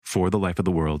For the Life of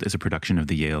the World is a production of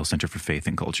the Yale Center for Faith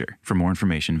and Culture. For more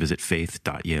information, visit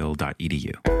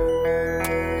faith.yale.edu.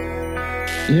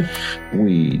 If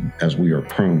we, as we are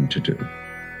prone to do,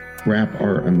 wrap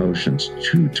our emotions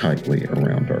too tightly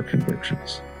around our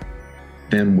convictions,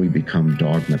 then we become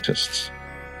dogmatists.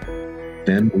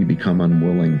 Then we become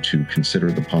unwilling to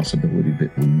consider the possibility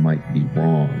that we might be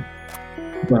wrong.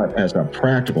 But as a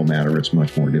practical matter, it's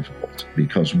much more difficult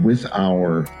because with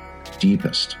our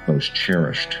deepest, most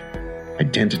cherished,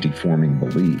 identity-forming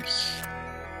beliefs,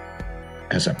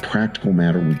 as a practical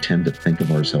matter, we tend to think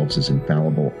of ourselves as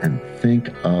infallible and think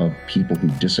of people who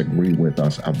disagree with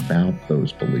us about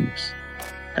those beliefs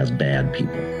as bad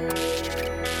people.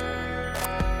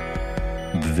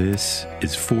 This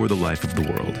is For the Life of the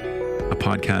World, a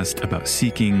podcast about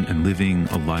seeking and living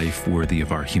a life worthy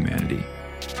of our humanity.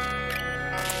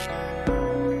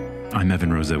 I'm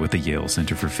Evan Rosa with the Yale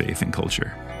Center for Faith and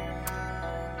Culture.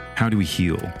 How do we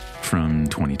heal from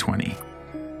 2020?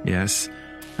 Yes,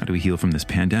 how do we heal from this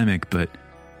pandemic, but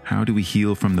how do we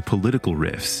heal from the political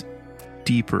rifts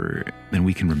deeper than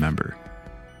we can remember?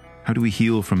 How do we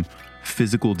heal from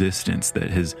physical distance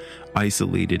that has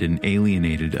isolated and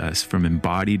alienated us from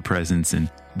embodied presence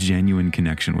and genuine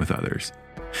connection with others?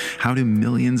 How do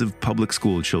millions of public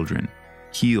school children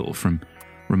heal from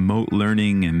remote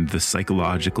learning and the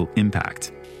psychological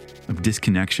impact of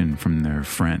disconnection from their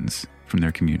friends, from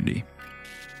their community?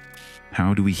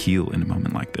 How do we heal in a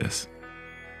moment like this?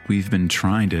 We've been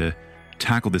trying to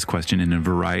tackle this question in a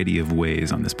variety of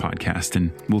ways on this podcast,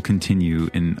 and we'll continue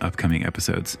in upcoming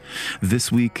episodes. This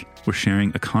week, we're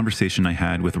sharing a conversation I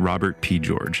had with Robert P.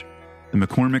 George, the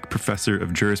McCormick Professor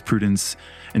of Jurisprudence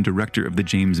and Director of the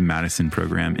James Madison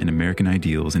Program in American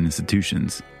Ideals and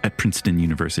Institutions at Princeton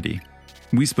University.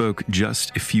 We spoke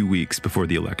just a few weeks before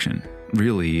the election,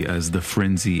 really as the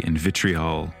frenzy and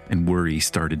vitriol and worry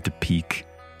started to peak.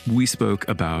 We spoke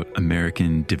about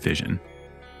American division,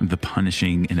 the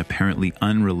punishing and apparently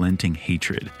unrelenting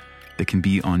hatred that can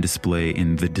be on display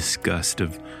in the disgust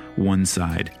of one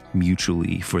side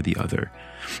mutually for the other,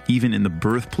 even in the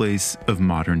birthplace of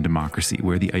modern democracy,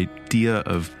 where the idea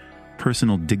of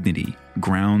personal dignity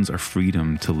grounds our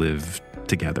freedom to live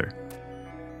together.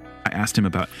 I asked him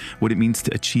about what it means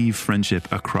to achieve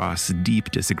friendship across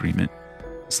deep disagreement,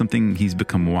 something he's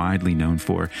become widely known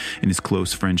for in his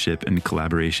close friendship and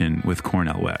collaboration with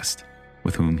Cornel West,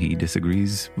 with whom he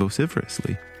disagrees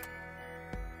vociferously.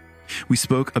 We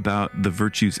spoke about the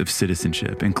virtues of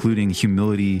citizenship, including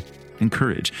humility and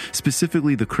courage,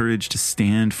 specifically the courage to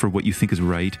stand for what you think is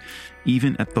right,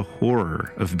 even at the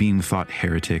horror of being thought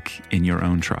heretic in your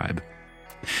own tribe.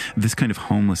 This kind of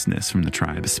homelessness from the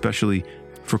tribe, especially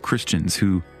for Christians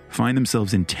who find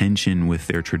themselves in tension with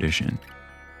their tradition.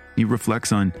 He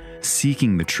reflects on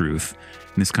seeking the truth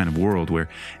in this kind of world where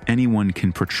anyone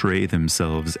can portray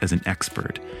themselves as an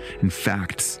expert, and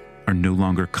facts are no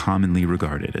longer commonly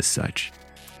regarded as such.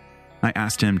 I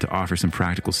asked him to offer some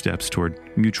practical steps toward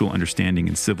mutual understanding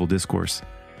in civil discourse,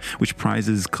 which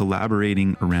prizes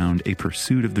collaborating around a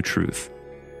pursuit of the truth,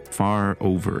 far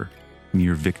over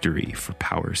mere victory for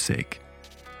power's sake.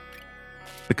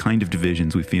 The kind of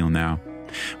divisions we feel now,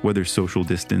 whether social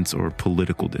distance or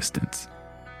political distance,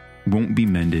 won't be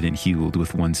mended and healed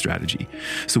with one strategy.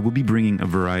 So we'll be bringing a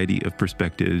variety of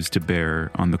perspectives to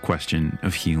bear on the question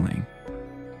of healing.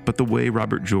 But the way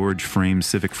Robert George frames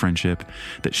civic friendship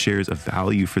that shares a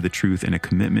value for the truth and a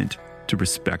commitment to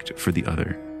respect for the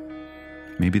other,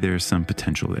 maybe there's some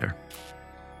potential there.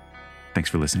 Thanks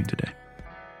for listening today.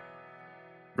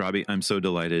 Robbie, I'm so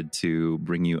delighted to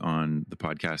bring you on the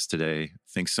podcast today.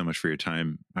 Thanks so much for your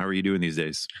time. How are you doing these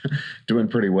days? Doing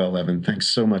pretty well, Evan. Thanks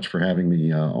so much for having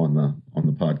me on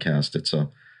the podcast. It's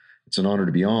an honor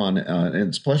to be on, and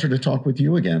it's a pleasure to talk with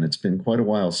you again. It's been quite a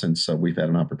while since we've had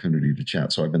an opportunity to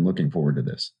chat, so I've been looking forward to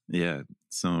this. Yeah,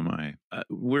 so am I.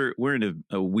 We're in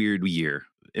a weird year,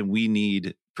 and we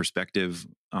need perspective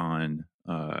on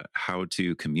how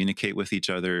to communicate with each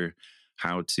other,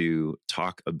 how to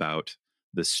talk about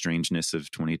the strangeness of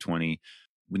 2020.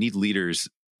 We need leaders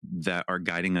that are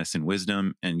guiding us in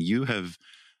wisdom. And you have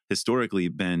historically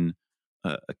been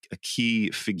a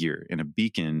key figure and a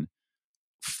beacon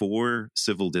for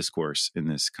civil discourse in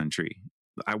this country.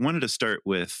 I wanted to start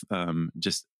with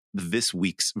just this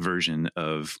week's version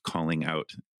of calling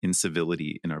out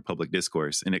incivility in our public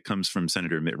discourse. And it comes from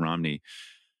Senator Mitt Romney,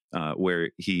 where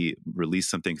he released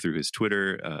something through his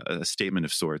Twitter, a statement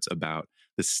of sorts about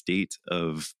the state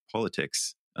of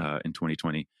politics in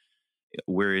 2020,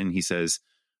 wherein he says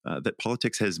that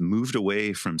politics has moved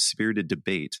away from spirited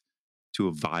debate to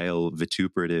a vile,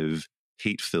 vituperative,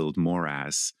 hate-filled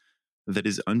morass that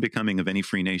is unbecoming of any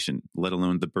free nation, let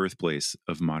alone the birthplace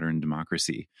of modern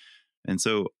democracy. And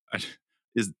so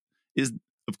is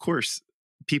of course,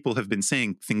 people have been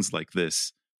saying things like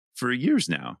this for years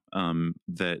now,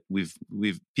 that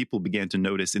people began to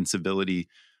notice incivility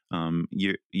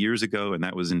years ago, and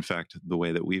that was in fact the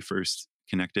way that we first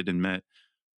connected and met.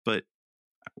 But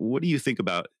what do you think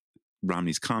about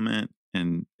Romney's comment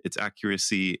and its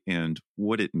accuracy and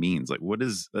what it means? Like, what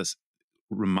is us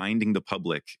reminding the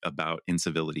public about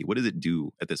incivility? What does it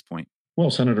do at this point? Well,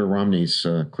 Senator Romney's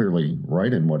clearly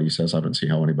right in what he says. I don't see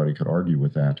how anybody could argue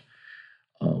with that.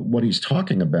 What he's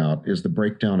talking about is the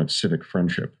breakdown of civic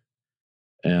friendship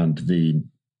and the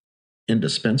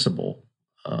indispensable,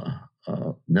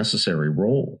 necessary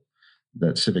role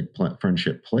that civic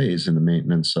friendship plays in the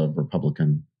maintenance of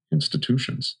Republican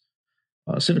institutions.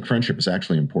 Civic friendship is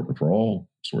actually important for all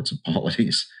sorts of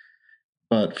polities,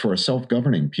 but for a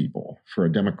self-governing people, for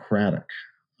a democratic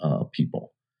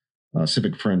people,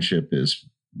 civic friendship is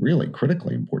really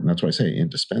critically important. That's why I say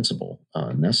indispensable,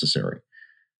 necessary.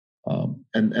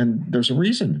 And there's a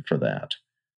reason for that.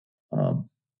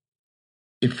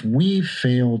 If we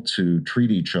fail to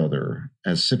treat each other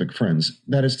as civic friends,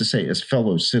 that is to say, as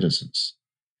fellow citizens,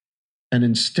 and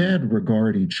instead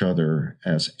regard each other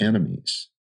as enemies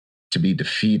to be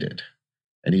defeated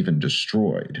and even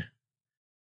destroyed,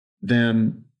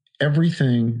 then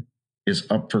everything is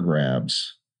up for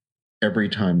grabs every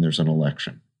time there's an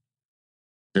election.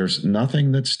 There's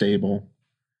nothing that's stable.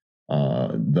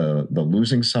 The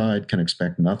losing side can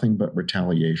expect nothing but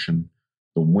retaliation.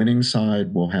 The winning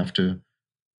side will have to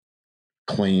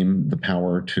claim the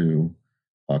power to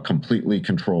completely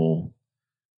control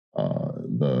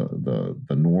the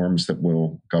norms that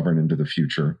will govern into the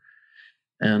future,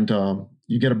 and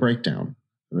you get a breakdown.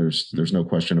 There's no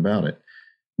question about it.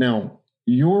 Now,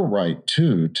 you're right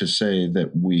too to say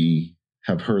that we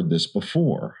have heard this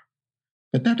before,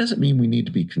 but that doesn't mean we need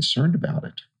to be concerned about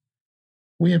it.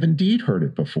 We have indeed heard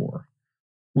it before.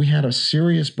 We had a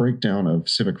serious breakdown of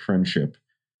civic friendship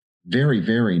very,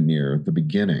 very near the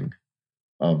beginning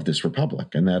of this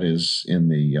republic, and that is in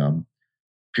the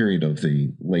period of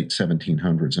the late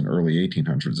 1700s and early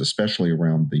 1800s, especially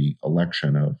around the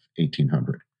election of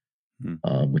 1800,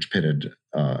 which pitted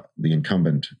the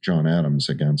incumbent John Adams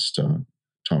against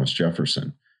Thomas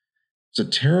Jefferson. It's a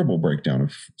terrible breakdown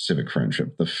of civic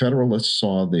friendship. The Federalists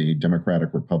saw the Democratic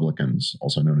Republicans,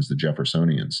 also known as the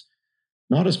Jeffersonians,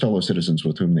 not as fellow citizens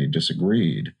with whom they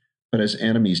disagreed, but as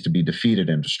enemies to be defeated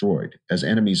and destroyed, as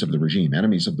enemies of the regime,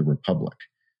 enemies of the Republic,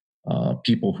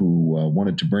 people who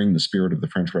wanted to bring the spirit of the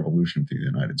French Revolution to the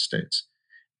United States.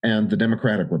 And the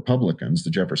Democratic Republicans, the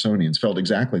Jeffersonians, felt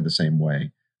exactly the same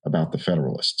way about the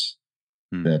Federalists,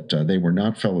 that they were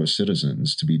not fellow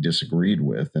citizens to be disagreed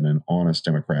with in an honest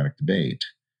democratic debate,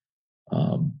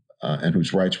 and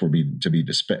whose rights were to be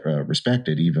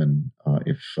respected, even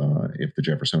if the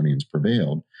Jeffersonians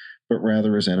prevailed, but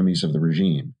rather as enemies of the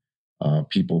regime,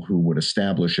 people who would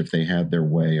establish, if they had their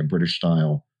way, a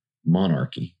British-style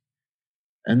monarchy.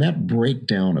 And that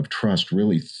breakdown of trust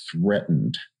really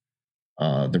threatened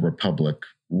the Republic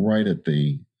right at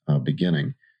the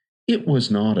beginning. It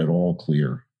was not at all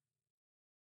clear,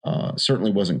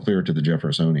 certainly wasn't clear to the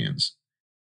Jeffersonians,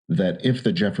 that if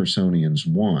the Jeffersonians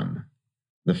won,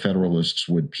 the Federalists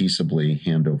would peaceably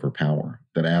hand over power,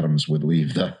 that Adams would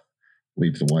leave the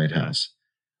White House.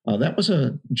 That was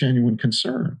a genuine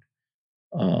concern.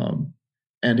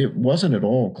 And it wasn't at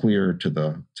all clear to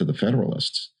the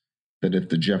Federalists that if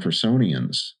the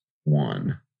Jeffersonians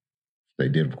won, they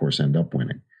did, of course, end up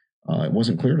winning. It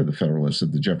wasn't clear to the Federalists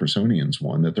that the Jeffersonians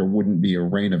won, that there wouldn't be a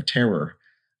reign of terror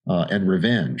and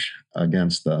revenge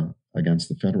against the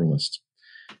Federalists.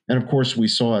 And of course, we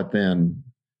saw it then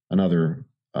another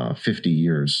 50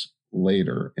 years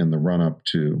later in the run-up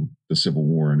to the Civil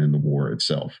War and in the war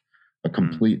itself, a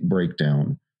complete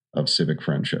breakdown of civic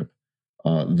friendship.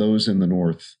 Those in the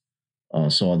North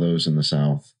saw those in the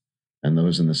South, and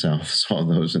those in the South saw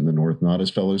those in the North not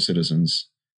as fellow citizens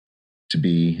to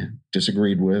be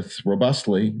disagreed with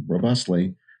robustly,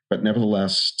 but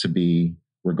nevertheless to be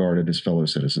regarded as fellow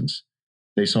citizens.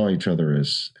 They saw each other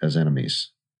as enemies,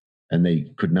 and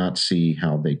they could not see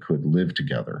how they could live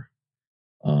together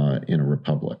in a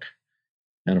republic.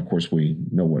 And of course, we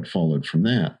know what followed from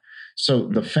that. So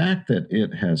the fact that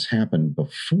it has happened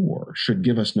before should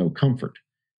give us no comfort.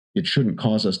 It shouldn't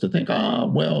cause us to think,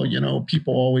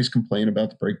 people always complain about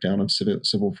the breakdown of civic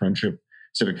friendship.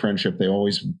 They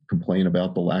always complain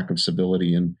about the lack of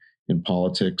civility in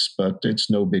politics, but it's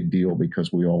no big deal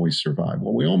because we always survive.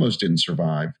 Well, we almost didn't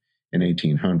survive in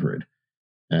 1800.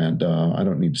 And I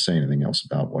don't need to say anything else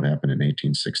about what happened in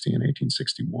 1860 and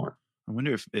 1861. I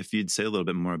wonder if you'd say a little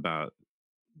bit more about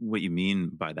what you mean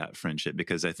by that friendship,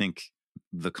 because I think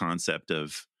the concept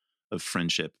of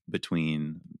friendship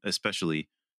between, especially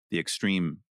the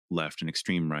extreme left and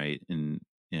extreme right in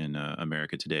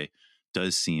America today,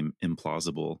 does seem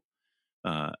implausible.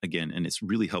 Again, and it's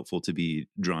really helpful to be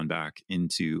drawn back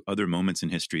into other moments in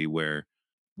history where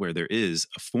there is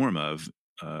a form of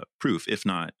proof, if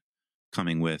not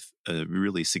coming with a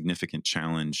really significant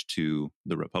challenge to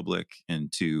the republic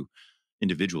and to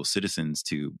individual citizens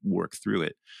to work through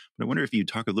it. But I wonder if you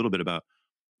talk a little bit about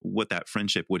what that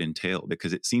friendship would entail,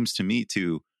 because it seems to me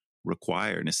to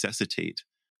necessitate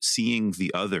seeing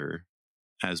the other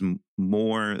as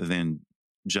more than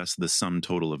just the sum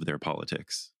total of their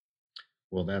politics.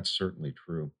 Well, that's certainly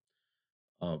true.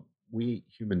 We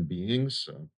human beings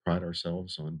pride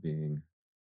ourselves on being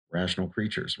rational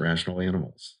creatures, rational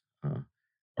animals.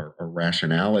 Our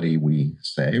rationality, we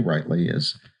say rightly,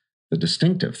 is the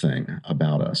distinctive thing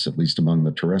about us, at least among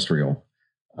the terrestrial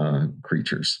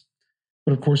creatures.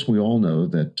 But of course, we all know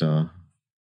that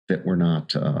we're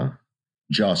not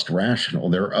just rational.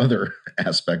 There are other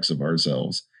aspects of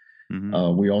ourselves.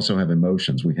 Mm-hmm. We also have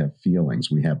emotions. We have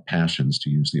feelings. We have passions, to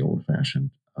use the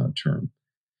old-fashioned term.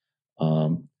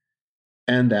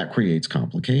 And that creates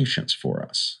complications for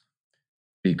us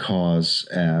because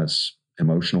as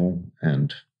emotional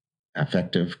and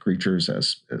affective creatures,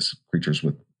 as creatures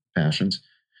with passions,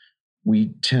 we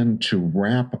tend to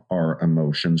wrap our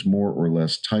emotions more or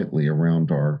less tightly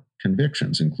around our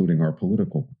convictions, including our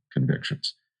political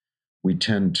convictions. We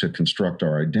tend to construct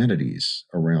our identities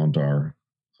around our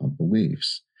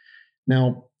beliefs.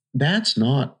 Now, that's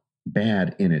not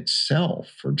bad in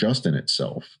itself, or just in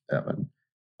itself, Evan.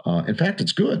 In fact,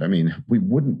 it's good. I mean, we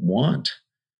wouldn't want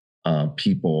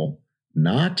people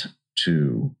not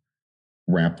to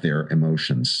wrap their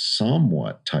emotions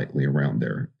somewhat tightly around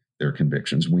their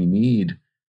convictions. We need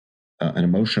an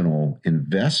emotional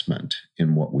investment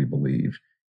in what we believe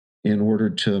in order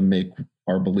to make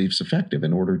our beliefs effective,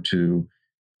 in order to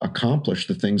accomplish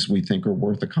the things we think are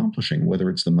worth accomplishing, whether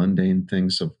it's the mundane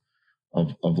things of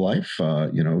life,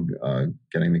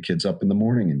 getting the kids up in the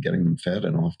morning and getting them fed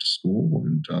and off to school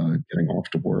and getting off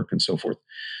to work and so forth,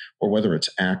 or whether it's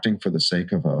acting for the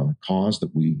sake of a cause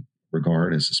that we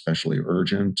regard as especially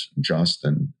urgent, just,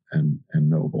 and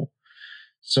noble.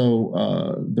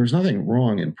 So there's nothing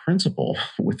wrong in principle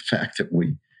with the fact that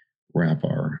we wrap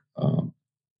our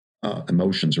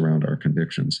emotions around our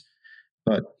convictions.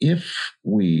 But if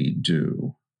we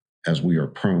do, as we are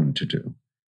prone to do,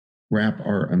 wrap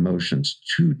our emotions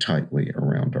too tightly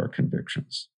around our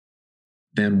convictions,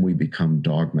 then we become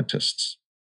dogmatists.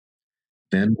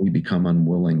 Then we become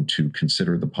unwilling to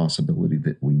consider the possibility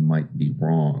that we might be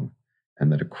wrong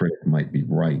and that a critic might be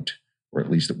right, or at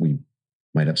least that we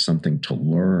might have something to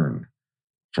learn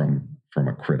from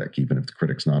a critic, even if the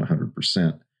critic's not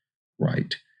 100%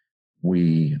 right.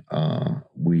 We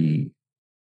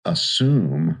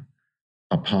assume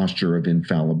a posture of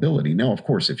infallibility. Now, of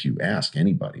course, if you ask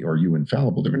anybody, are you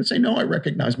infallible? They're going to say, no, I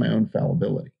recognize my own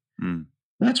fallibility. Mm.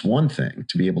 That's one thing,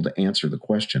 to be able to answer the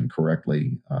question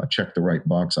correctly, check the right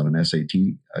box on an SAT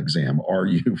exam. Are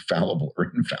you fallible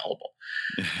or infallible?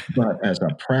 But as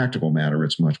a practical matter,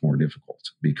 it's much more difficult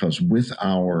because with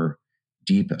our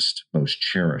deepest, most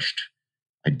cherished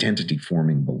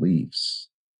identity-forming beliefs,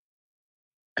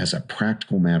 as a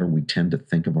practical matter, we tend to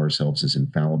think of ourselves as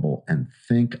infallible and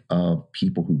think of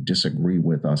people who disagree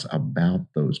with us about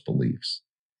those beliefs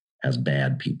as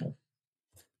bad people.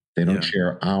 They don't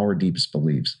share our deepest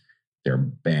beliefs. They're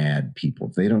bad people.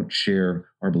 If they don't share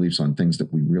our beliefs on things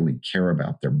that we really care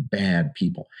about, they're bad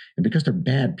people. And because they're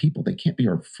bad people, they can't be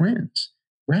our friends.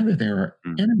 Rather, they're our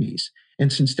enemies.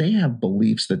 And since they have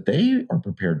beliefs that they are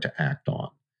prepared to act on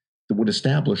that would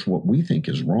establish what we think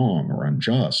is wrong or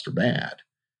unjust or bad,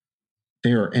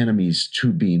 they are enemies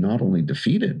to be not only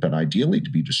defeated, but ideally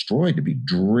to be destroyed, to be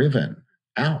driven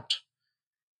out.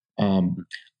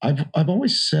 I've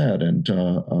always said, and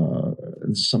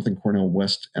this is something Cornel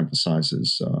West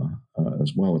emphasizes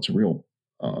as well. It's a real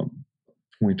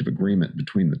point of agreement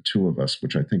between the two of us,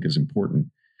 which I think is important.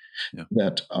 Yeah.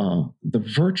 That the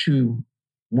virtue,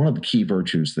 one of the key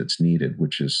virtues that's needed,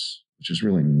 which is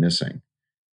really missing,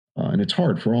 and it's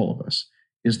hard for all of us,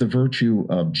 is the virtue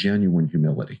of genuine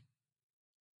humility.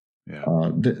 Yeah.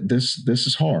 This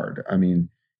is hard. I mean,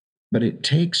 but it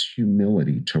takes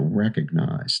humility to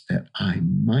recognize that I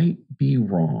might be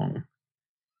wrong,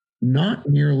 not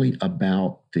merely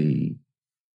about the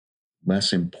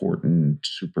less important,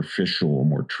 superficial,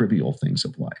 more trivial things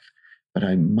of life, but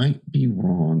I might be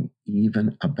wrong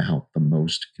even about the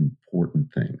most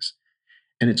important things.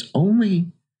 And it's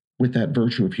only with that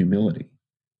virtue of humility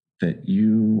that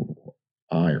you,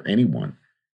 I, or anyone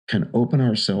can open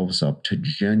ourselves up to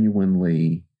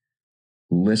genuinely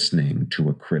listening to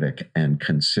a critic and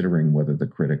considering whether the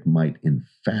critic might in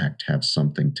fact have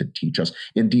something to teach us,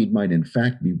 indeed might in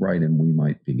fact be right and we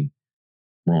might be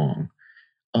wrong.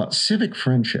 Civic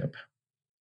friendship,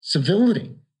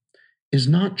 civility is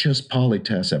not just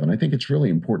politesse, Evan. I think it's really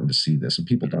important to see this. And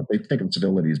people don't, they think of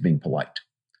civility as being polite.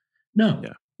 No,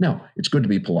 no, it's good to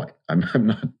be polite.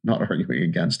 I'm not arguing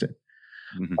against it.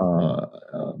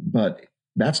 But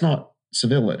that's not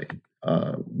civility.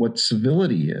 What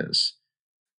civility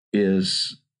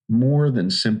is more than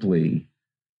simply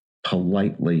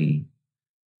politely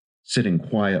sitting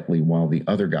quietly while the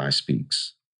other guy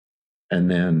speaks, and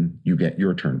then you get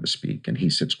your turn to speak, and he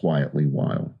sits quietly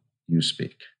while you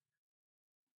speak.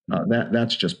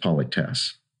 That's just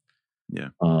politesse. Yeah.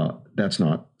 That's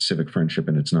not civic friendship,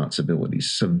 and it's not civility.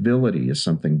 Civility is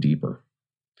something deeper.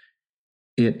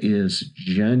 It is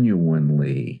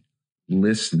genuinely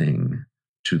listening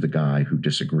to the guy who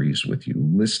disagrees with you,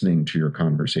 listening to your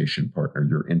conversation partner,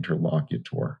 your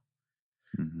interlocutor,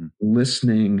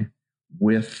 listening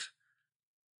with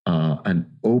an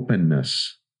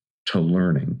openness to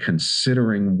learning,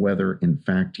 considering whether in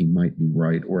fact he might be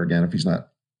right, or again, if he's not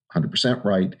 100%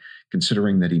 right,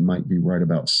 considering that he might be right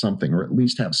about something, or at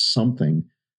least have something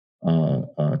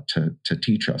to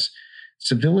teach us.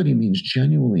 Civility means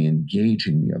genuinely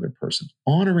engaging the other person,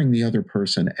 honoring the other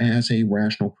person as a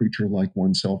rational creature like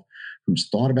oneself who's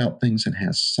thought about things and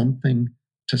has something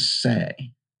to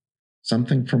say,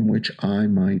 something from which I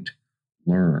might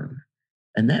learn.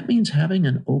 And that means having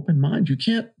an open mind. You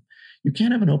can't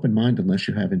have an open mind unless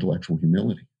you have intellectual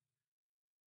humility.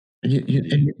 And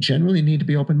you generally need to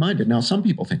be open-minded. Now, some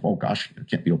people think, oh, gosh, I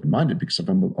can't be open-minded because if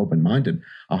I'm open-minded,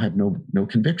 I'll have no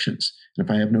convictions. And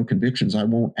if I have no convictions, I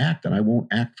won't act, and I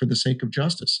won't act for the sake of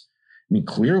justice. I mean,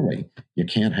 clearly, you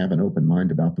can't have an open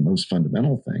mind about the most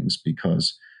fundamental things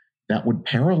because that would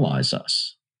paralyze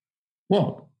us.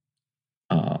 Well,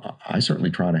 I certainly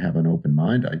try to have an open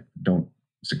mind. I don't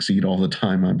succeed all the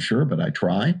time, I'm sure, but I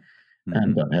try,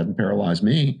 and it hasn't paralyzed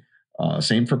me.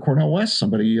 Same for Cornel West,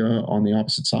 somebody on the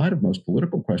opposite side of most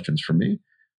political questions from me.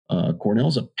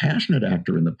 Cornel's a passionate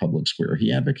actor in the public square.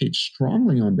 He advocates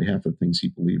strongly on behalf of things he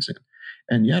believes in.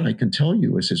 And yet I can tell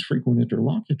you, as his frequent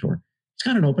interlocutor, he's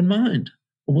got an open mind,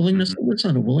 a willingness to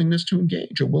listen, a willingness to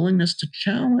engage, a willingness to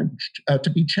challenge, to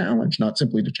be challenged, not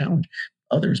simply to challenge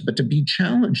others, but to be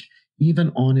challenged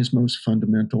even on his most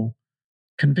fundamental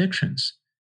convictions.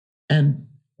 And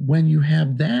when you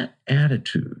have that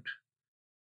attitude,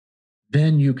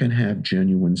 then you can have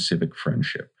genuine civic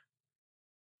friendship.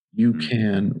 You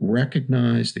can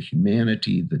recognize the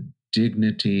humanity, the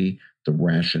dignity, the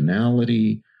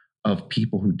rationality of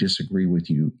people who disagree with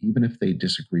you, even if they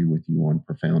disagree with you on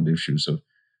profound issues of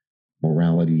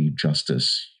morality,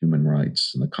 justice, human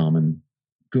rights, and the common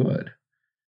good.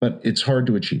 But it's hard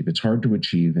to achieve. It's hard to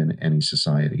achieve in any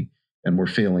society. And we're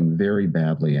failing very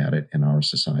badly at it in our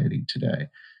society today.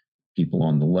 People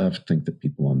on the left think that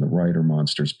people on the right are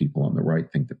monsters. People on the right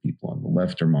think that people on the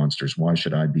left are monsters. Why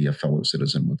should I be a fellow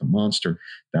citizen with a monster?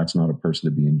 That's not a person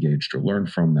to be engaged or learn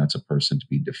from. That's a person to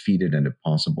be defeated and, if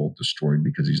possible, destroyed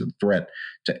because he's a threat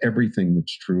to everything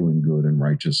that's true and good and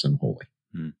righteous and holy.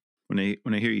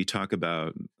 When I hear you talk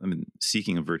about,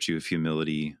 seeking a virtue of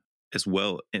humility as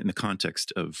well in the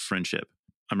context of friendship,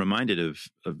 I'm reminded of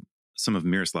some of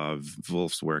Miroslav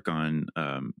Volf's work on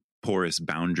porous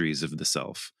boundaries of the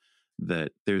self.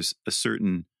 That there's a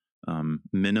certain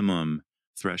minimum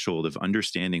threshold of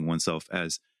understanding oneself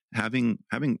as having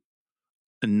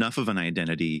enough of an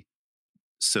identity,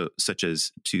 such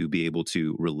as to be able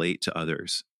to relate to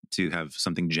others, to have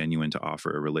something genuine to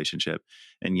offer a relationship,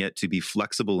 and yet to be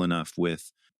flexible enough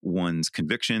with one's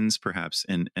convictions, perhaps,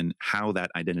 and how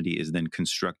that identity is then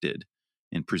constructed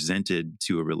and presented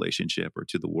to a relationship or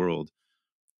to the world,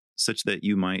 such that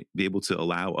you might be able to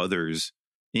allow others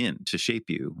in to shape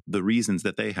you. The reasons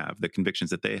that they have, the convictions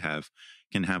that they have,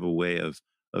 can have a way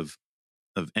of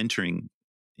entering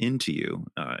into you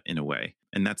in a way,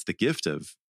 and that's the gift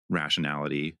of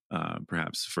rationality,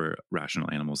 perhaps for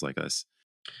rational animals like us.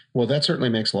 Well, that certainly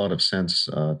makes a lot of sense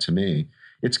to me.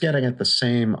 It's getting at the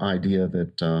same idea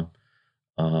that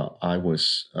I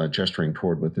was gesturing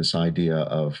toward with this idea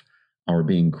of our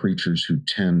being creatures who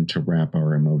tend to wrap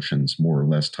our emotions more or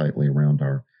less tightly around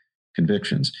our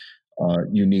convictions.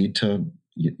 You need to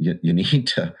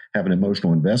have an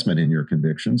emotional investment in your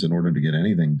convictions in order to get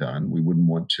anything done. We wouldn't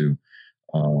want to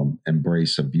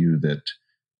embrace a view that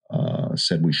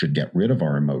said we should get rid of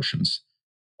our emotions.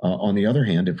 On the other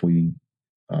hand, if we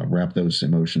wrap those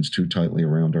emotions too tightly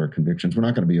around our convictions, we're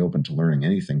not going to be open to learning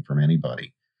anything from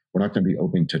anybody. We're not going to be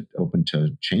open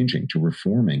to changing, to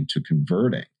reforming, to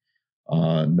converting,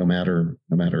 no matter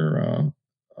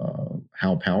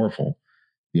how powerful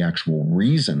the actual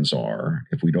reasons are,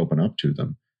 if we'd open up to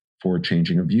them for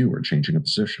changing a view or changing a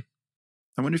position.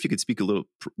 I wonder if you could speak a little,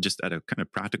 just at a kind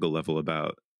of practical level,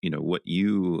 about what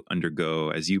you undergo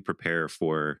as you prepare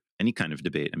for any kind of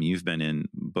debate. I mean, you've been in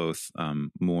both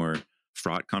more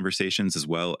fraught conversations as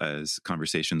well as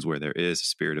conversations where there is a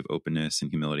spirit of openness and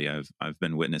humility. I've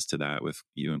been witness to that with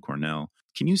you and Cornel.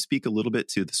 Can you speak a little bit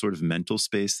to the sort of mental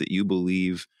space that you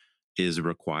believe is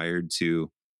required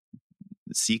to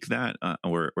seek that,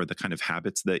 or the kind of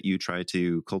habits that you try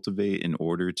to cultivate in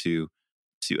order to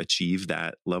achieve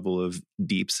that level of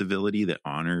deep civility that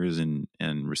honors and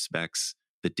respects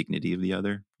the dignity of the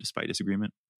other despite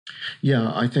disagreement?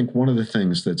 Yeah, I think one of the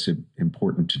things that's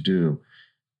important to do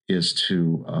is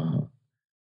to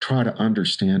try to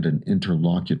understand an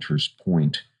interlocutor's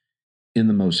point in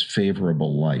the most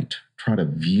favorable light. Try to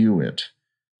view it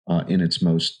in its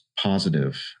most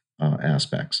positive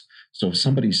aspects. So if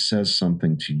somebody says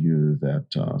something to you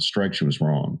that strikes you as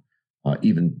wrong,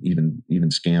 even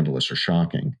scandalous or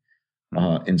shocking,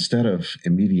 instead of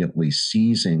immediately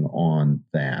seizing on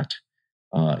that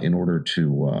in order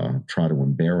to try to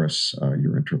embarrass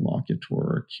your interlocutor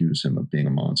or accuse him of being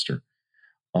a monster,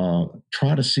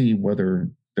 try to see whether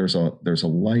there's a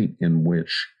light in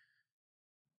which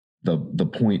the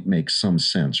point makes some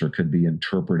sense or could be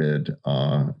interpreted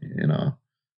in a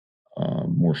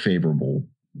more favorable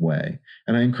way.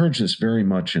 And I encourage this very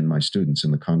much in my students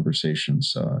in the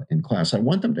conversations in class. I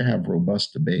want them to have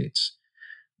robust debates,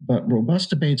 but robust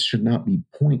debates should not be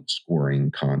point scoring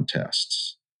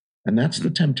contests. And that's the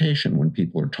temptation when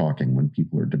people are talking, when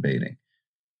people are debating.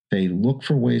 They look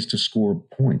for ways to score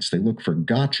points. They look for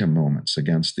gotcha moments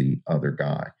against the other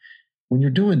guy. When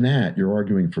you're doing that, you're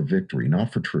arguing for victory,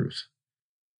 not for truth.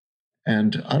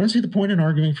 And I don't see the point in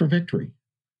arguing for victory.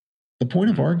 The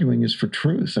point of arguing is for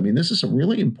truth. I mean, this is a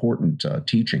really important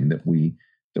teaching that we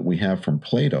have from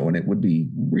Plato, and it would be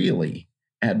really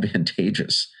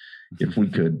advantageous if we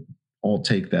could all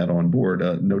take that on board.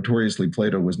 Notoriously,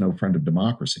 Plato was no friend of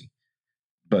democracy.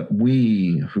 But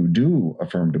we who do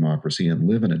affirm democracy and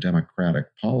live in a democratic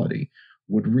polity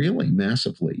would really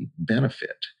massively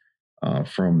benefit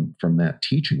from that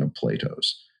teaching of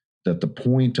Plato's, that the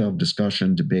point of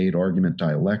discussion, debate, argument,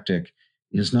 dialectic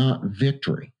is not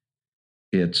victory.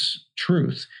 It's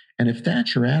truth. And if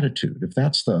that's your attitude, if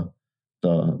that's the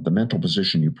mental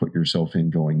position you put yourself in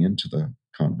going into the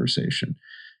conversation,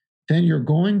 then you're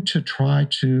going to try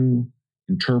to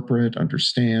interpret,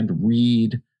 understand,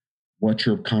 read what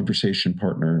your conversation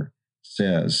partner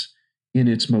says in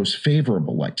its most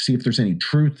favorable light, see if there's any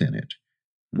truth in it,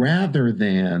 rather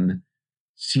than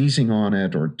seizing on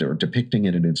it or depicting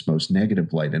it in its most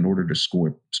negative light in order to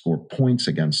score points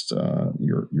against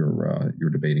your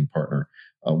debating partner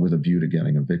with a view to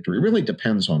getting a victory. It really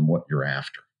depends on what you're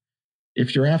after.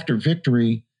 If you're after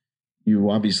victory,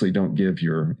 you obviously don't give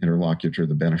your interlocutor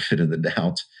the benefit of the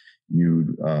doubt.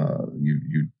 You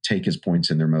take his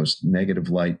points in their most negative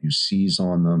light. You seize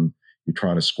on them. You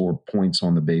try to score points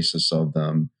on the basis of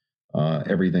them.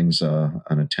 Everything's an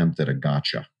attempt at a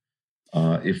gotcha.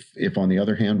 If on the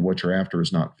other hand, what you're after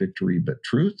is not victory but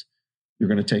truth, you're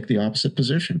going to take the opposite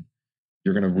position.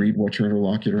 You're going to read what your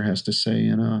interlocutor has to say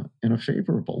in a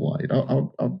favorable light.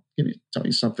 I'll tell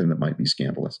you something that might be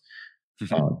scandalous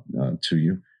to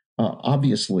you.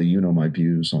 Obviously, you know my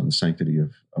views on the sanctity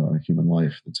of human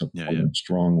life. That's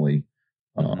strongly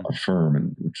affirm,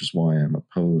 and which is why I'm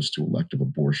opposed to elective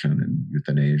abortion and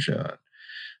euthanasia,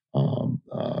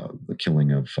 the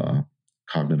killing of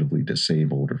cognitively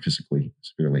disabled or physically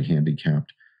severely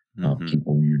handicapped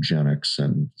people, eugenics,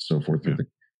 and so forth. Yeah.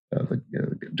 The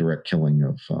direct killing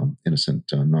of innocent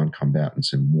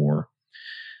non-combatants in war.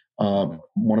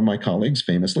 One of my colleagues,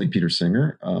 famously, Peter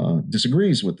Singer,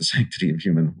 disagrees with the sanctity of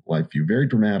human life view very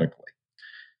dramatically.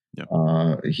 Yep.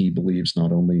 He believes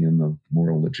not only in the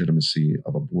moral legitimacy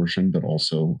of abortion, but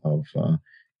also of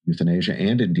euthanasia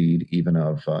and indeed even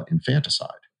of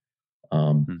infanticide.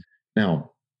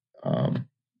 Now,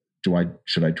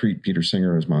 should I treat Peter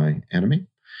Singer as my enemy?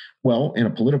 Well, in a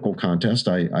political contest,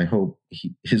 I hope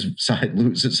his side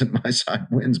loses and my side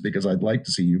wins, because I'd like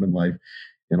to see human life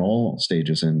in all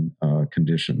stages and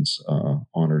conditions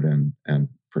honored and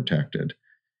protected.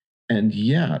 And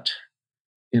yet,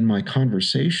 in my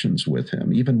conversations with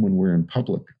him, even when we're in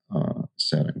public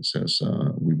settings, as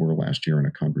we were last year in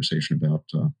a conversation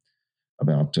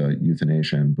about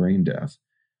euthanasia and brain death,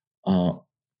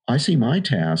 I see my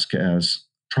task as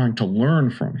trying to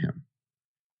learn from him,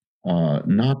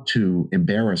 not to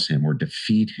embarrass him or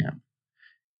defeat him.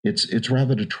 It's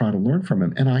rather to try to learn from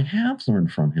him. And I have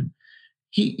learned from him.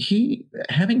 He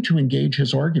having to engage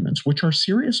his arguments, which are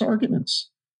serious arguments,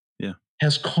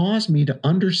 has caused me to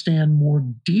understand more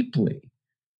deeply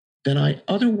than I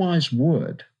otherwise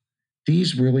would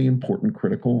these really important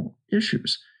critical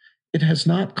issues. It has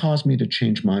not caused me to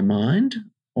change my mind,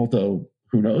 although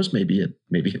who knows, maybe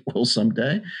it will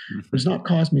someday. It has not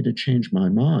caused me to change my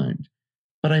mind,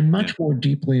 but I much more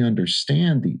deeply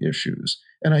understand the issues.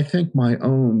 And I think my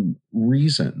own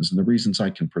reasons and the reasons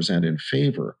I can present in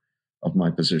favor of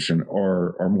my position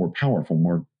are more powerful,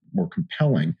 more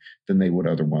compelling than they would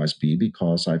otherwise be,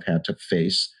 because I've had to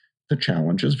face the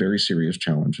challenges, very serious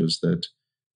challenges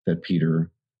that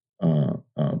Peter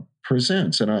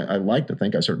presents. And I like to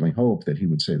think, I certainly hope that he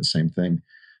would say the same thing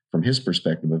from his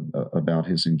perspective about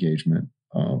his engagement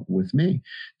with me.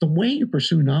 The way you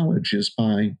pursue knowledge is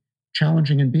by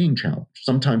challenging and being challenged.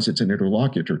 Sometimes it's an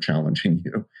interlocutor challenging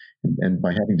you, and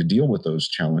by having to deal with those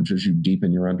challenges, you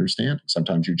deepen your understanding.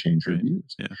 Sometimes you change your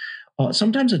views.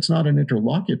 Sometimes it's not an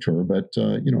interlocutor, but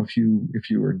if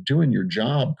you are doing your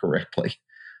job correctly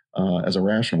as a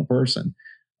rational person,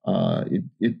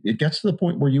 it gets to the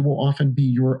point where you will often be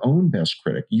your own best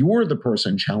critic. You're the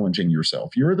person challenging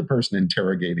yourself. You're the person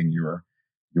interrogating your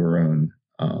own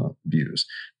views.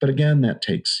 But again, that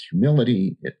takes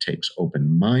humility. It takes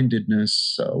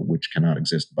open-mindedness, which cannot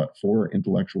exist but for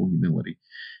intellectual humility.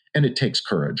 And it takes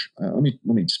courage. Let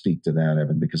me speak to that,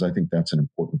 Evan, because I think that's an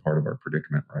important part of our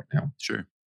predicament right now. Sure.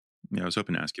 Yeah, I was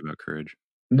hoping to ask you about courage.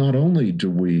 Not only do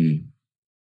we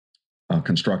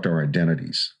construct our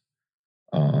identities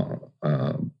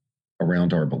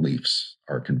around our beliefs,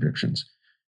 our convictions,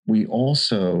 we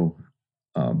also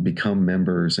become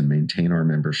members and maintain our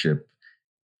membership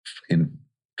in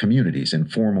communities, in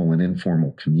formal and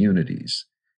informal communities,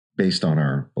 based on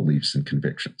our beliefs and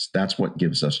convictions. That's what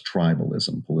gives us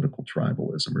tribalism, political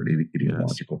tribalism, or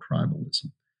ideological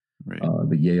tribalism. Right.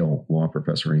 The Yale law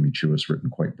professor Amy Chu has written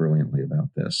quite brilliantly about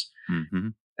this. Mm-hmm.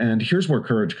 And here's where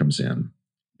courage comes in,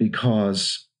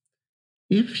 because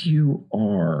if you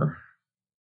are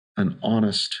an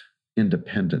honest,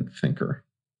 independent thinker,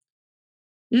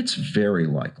 it's very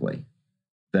likely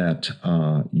that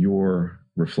your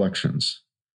reflections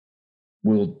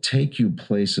will take you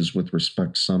places with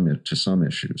respect to some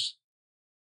issues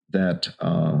that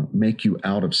make you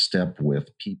out of step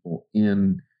with people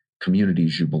in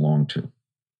communities you belong to,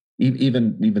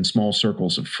 even small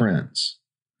circles of friends,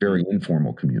 very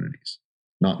informal communities,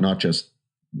 not just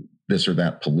this or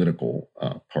that political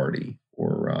party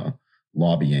or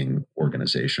lobbying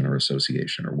organization or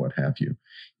association or what have you.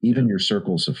 Even your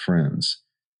circles of friends,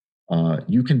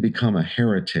 you can become a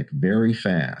heretic very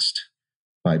fast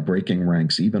by breaking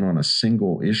ranks, even on a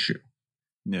single issue.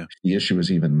 Yeah. The issue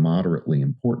is even moderately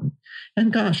important.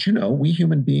 And gosh, we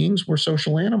human beings, we're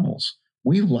social animals.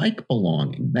 We like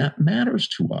belonging. That matters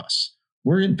to us.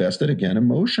 We're invested, again,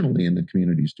 emotionally in the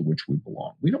communities to which we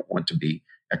belong. We don't want to be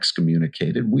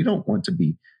excommunicated. We don't want to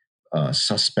be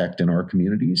suspect in our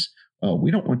communities.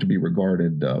 We don't want to be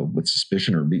regarded with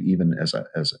suspicion or be even as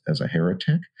a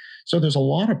heretic. So there's a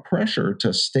lot of pressure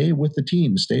to stay with the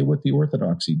team, stay with the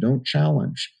orthodoxy, don't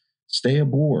challenge, stay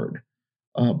aboard.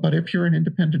 But if you're an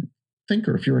independent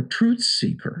thinker, if you're a truth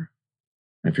seeker,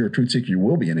 you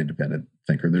will be an independent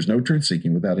thinker. There's no truth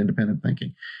seeking without independent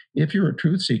thinking. If you're a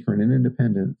truth seeker and an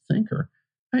independent thinker,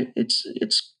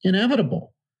 it's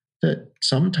inevitable that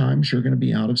sometimes you're going to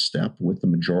be out of step with the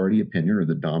majority opinion or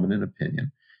the dominant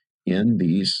opinion in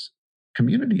these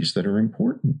communities that are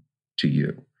important to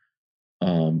you.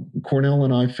 Cornell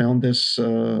and I found this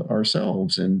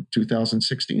ourselves in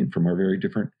 2016 from our very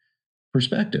different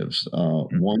perspectives.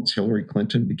 Once Hillary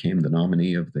Clinton became the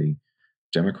nominee of the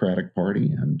Democratic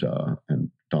Party and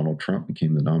Donald Trump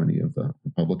became the nominee of the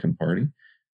Republican Party,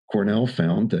 Cornell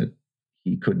found that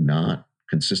he could not,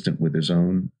 consistent with his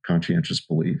own conscientious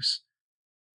beliefs,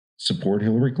 support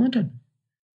Hillary Clinton.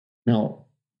 Now,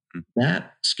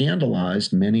 that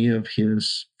scandalized many of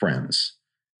his friends,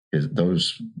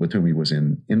 those with whom he was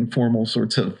in informal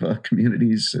sorts of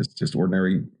communities, just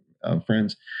ordinary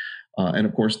friends, and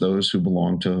of course those who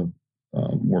belonged to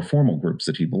more formal groups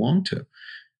that he belonged to,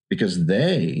 because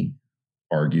they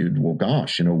argued, well,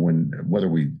 gosh, whether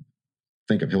we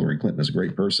think of Hillary Clinton as a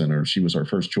great person or she was our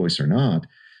first choice or not,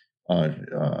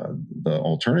 the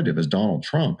alternative is Donald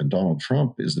Trump, and Donald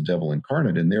Trump is the devil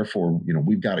incarnate, and therefore,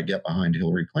 we've got to get behind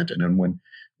Hillary Clinton. And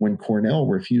when Cornell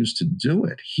refused to do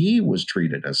it, he was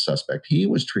treated as suspect. He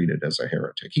was treated as a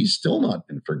heretic. He's still not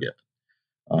been forgiven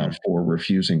for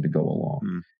refusing to go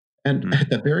along. And at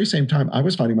the very same time, I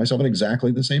was finding myself in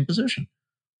exactly the same position.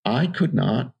 I could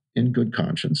not, in good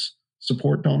conscience,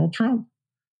 support Donald Trump.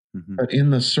 Mm-hmm. But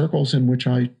in the circles in which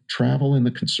I travel in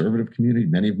the conservative community,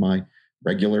 many of my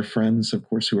regular friends, of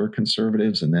course, who are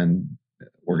conservatives, and then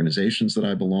organizations that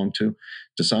I belong to,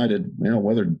 decided,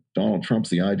 whether Donald Trump's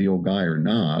the ideal guy or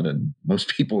not, and most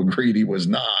people agreed he was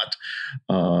not,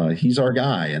 he's our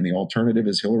guy. And the alternative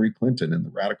is Hillary Clinton and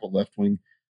the radical left-wing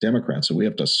Democrats. So we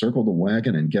have to circle the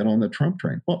wagon and get on the Trump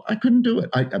train. Well, I couldn't do it.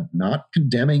 I'm not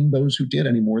condemning those who did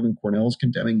any more than Cornell's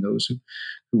condemning those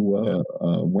who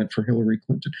went for Hillary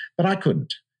Clinton. But I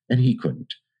couldn't, and he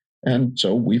couldn't. And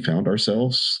so we found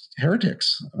ourselves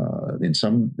heretics, in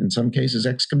some cases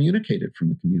excommunicated from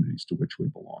the communities to which we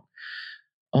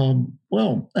belong.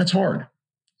 Well, that's hard.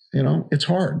 It's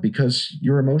hard because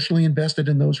you're emotionally invested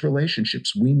in those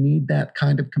relationships. We need that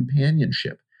kind of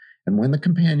companionship. And when the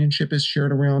companionship is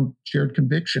shared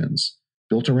convictions,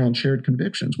 built around shared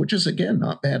convictions, which is, again,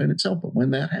 not bad in itself, but when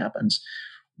that happens,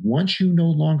 once you no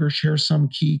longer share some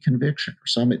key conviction or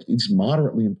some at least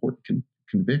moderately important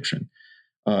conviction,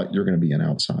 you're going to be an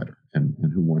outsider. And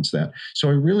who wants that? So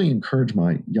I really encourage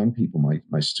my young people,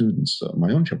 my students,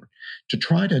 my own children, to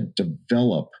try to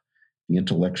develop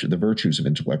the virtues of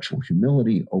intellectual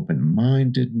humility,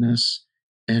 open-mindedness,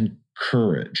 and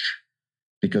courage.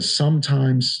 Because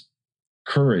sometimes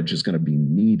courage is going to be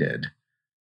needed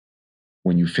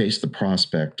when you face the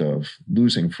prospect of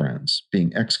losing friends,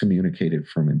 being excommunicated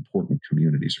from important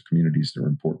communities or communities that are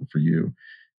important for you,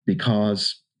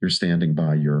 because you're standing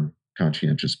by your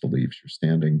conscientious beliefs. You're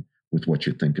standing with what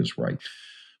you think is right.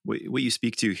 What you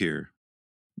speak to here,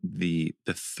 the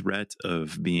threat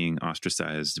of being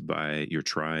ostracized by your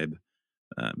tribe,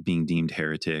 being deemed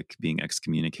heretic, being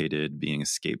excommunicated, being a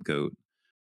scapegoat,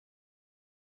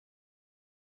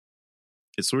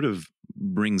 it sort of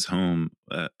brings home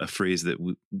a phrase that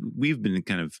we've been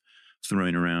kind of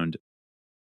throwing around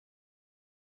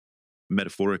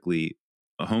metaphorically,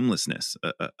 a homelessness,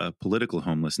 a political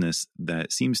homelessness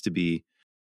that seems to be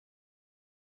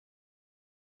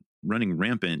running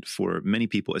rampant for many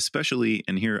people, especially,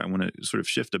 and here I want to sort of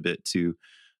shift a bit to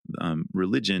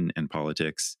religion and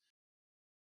politics.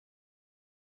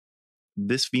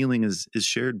 This feeling is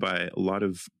shared by a lot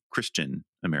of Christian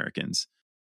Americans.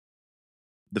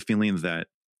 The feeling that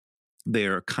they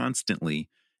are constantly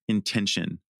in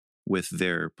tension with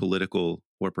their political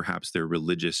or perhaps their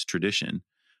religious tradition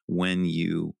when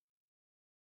you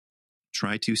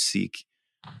try to seek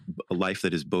a life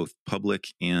that is both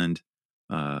public and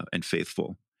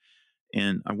faithful.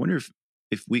 And I wonder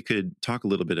if we could talk a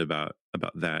little bit about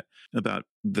that, about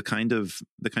the kind of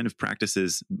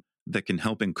practices that can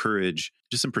help encourage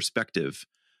just some perspective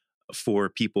for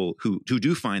people who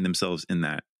do find themselves in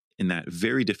that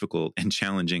very difficult and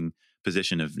challenging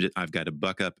position of, I've got to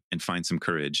buck up and find some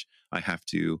courage. I have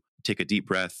to take a deep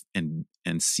breath and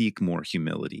seek more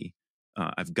humility.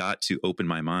 I've got to open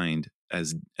my mind,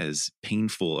 as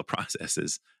painful a process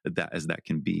as that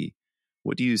can be.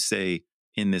 What do you say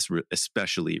in this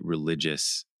especially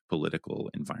religious political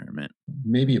environment?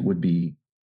 Maybe it would be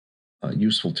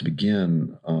useful to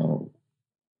begin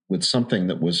with something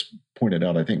that was pointed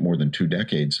out, I think, more than 2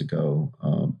 decades ago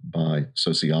by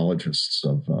sociologists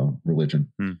of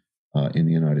religion in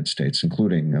the United States,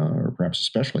 including, or perhaps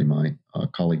especially, my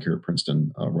colleague here at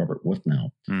Princeton, Robert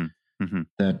Wuthnow,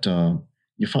 that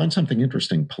you find something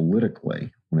interesting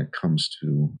politically when it comes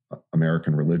to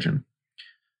American religion.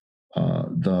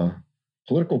 The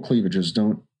political cleavages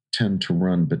don't tend to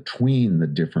run between the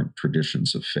different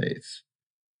traditions of faith.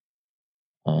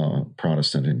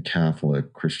 Protestant and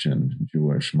Catholic, Christian,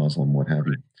 Jewish, Muslim, what have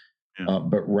you. Yeah.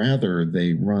 But rather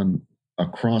they run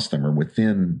across them or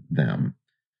within them.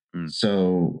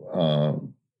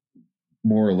 So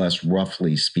more or less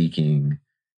roughly speaking,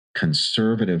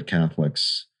 conservative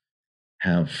Catholics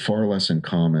have far less in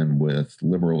common with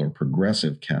liberal or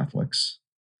progressive Catholics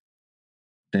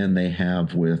than they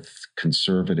have with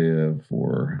conservative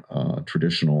or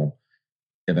traditional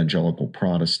evangelical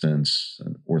Protestants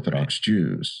and Orthodox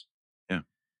Jews. Yeah.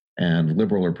 And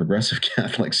liberal or progressive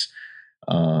Catholics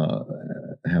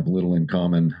have little in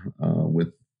common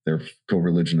with their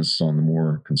co-religionists on the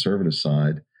more conservative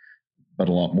side, but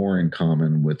a lot more in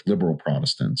common with liberal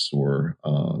Protestants or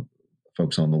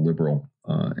folks on the liberal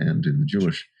and in the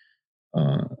Jewish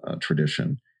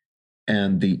tradition.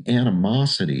 And the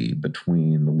animosity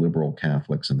between the liberal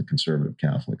Catholics and the conservative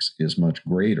Catholics is much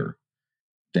greater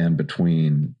than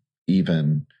between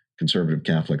even conservative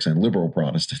Catholics and liberal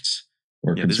Protestants,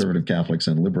 or conservative Catholics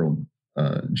and liberal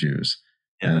Jews,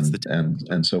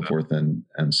 and so forth and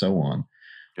so on.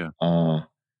 Yeah.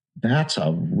 That's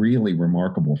a really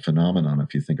remarkable phenomenon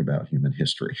if you think about human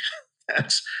history.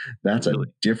 That's really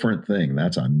a different thing.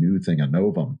 That's a new thing, a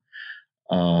novum.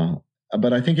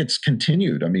 but I think it's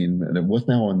continued. I mean,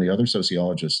 Wuthnow and the other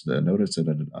sociologists noticed it,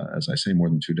 as I say, more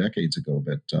than 2 decades ago,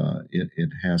 but it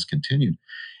has continued.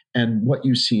 And what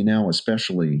you see now,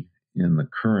 especially in the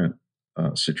current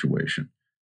situation,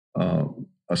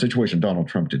 a situation Donald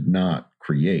Trump did not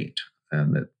create,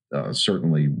 and that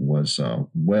certainly was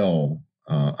well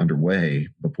underway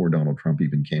before Donald Trump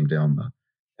even came down the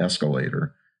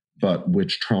escalator, but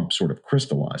which Trump sort of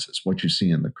crystallizes. What you see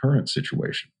in the current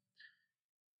situation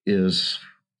is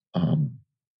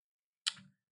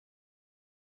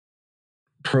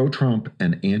pro-Trump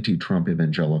and anti-Trump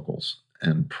evangelicals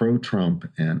and pro-Trump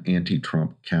and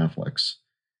anti-Trump Catholics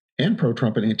and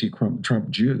pro-Trump and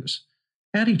anti-Trump Jews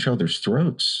at each other's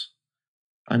throats.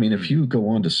 I mean, if you go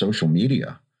onto social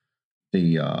media,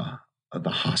 the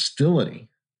hostility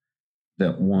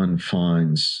that one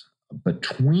finds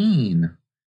between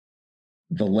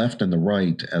the left and the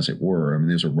right, as it were. I mean,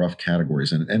 these are rough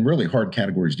categories and really hard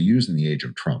categories to use in the age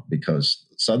of Trump, because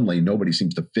suddenly nobody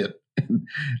seems to fit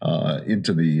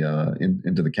into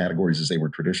the categories as they were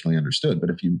traditionally understood. But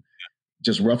if you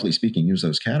just roughly speaking use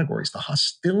those categories, the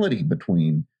hostility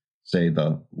between, say,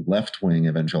 the left-wing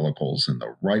evangelicals and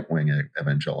the right-wing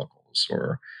evangelicals,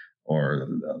 or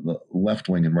the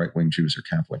left-wing and right-wing Jews or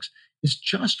Catholics, is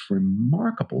just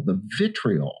remarkable. The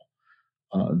vitriol,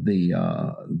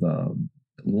 the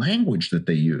language that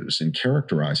they use in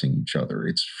characterizing each other,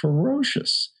 it's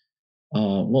ferocious.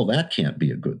 Well, that can't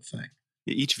be a good thing.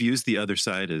 Each views the other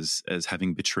side as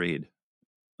having betrayed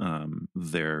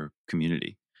their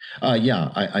community.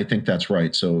 I think that's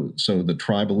right. So the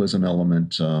tribalism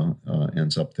element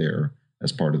ends up there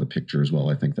as part of the picture as well.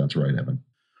 I think that's right, Evan.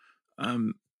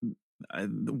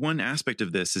 One aspect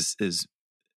of this is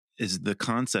the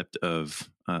concept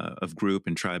of group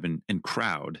and tribe and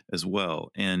crowd as well.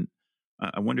 And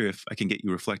I wonder if I can get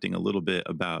you reflecting a little bit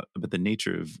about the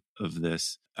nature of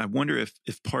this. I wonder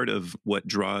if part of what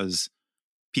draws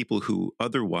people who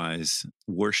otherwise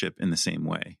worship in the same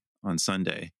way on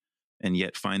Sunday and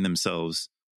yet find themselves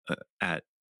at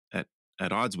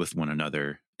odds with one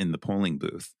another in the polling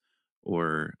booth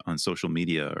or on social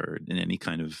media or in any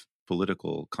kind of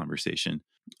political conversation.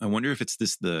 I wonder if it's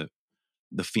the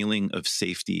feeling of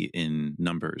safety in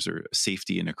numbers or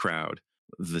safety in a crowd,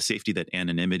 the safety that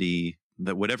anonymity,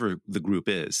 that whatever the group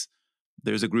is,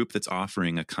 there's a group that's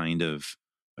offering a kind of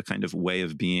way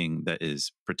of being that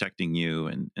is protecting you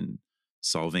and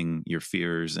solving your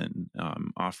fears and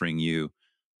offering you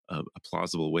a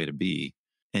plausible way to be.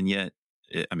 And yet,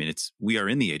 we are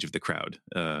in the age of the crowd,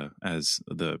 as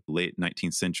the late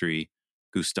 19th century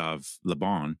Gustave Le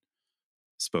Bon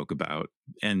spoke about.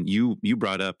 And you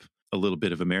brought up a little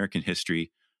bit of American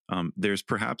history. There's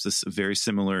perhaps a very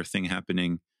similar thing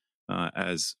happening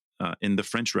as in the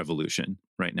French Revolution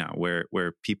right now,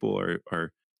 where people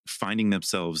are finding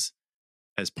themselves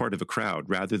as part of a crowd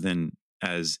rather than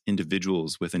as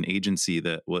individuals with an agency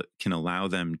that can allow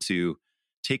them to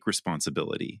take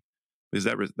responsibility. Because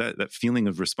that feeling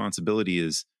of responsibility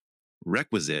is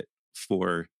requisite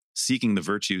for seeking the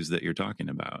virtues that you're talking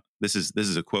about. This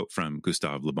is a quote from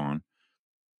Gustave Le Bon.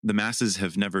 "The masses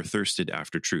have never thirsted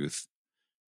after truth.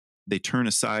 They turn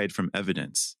aside from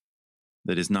evidence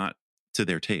that is not to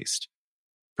their taste,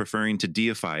 preferring to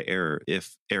deify error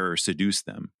if error seduce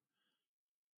them.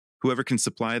 Whoever can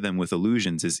supply them with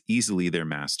illusions is easily their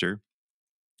master.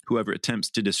 Whoever attempts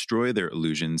to destroy their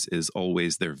illusions is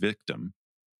always their victim.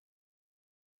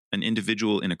 An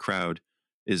individual in a crowd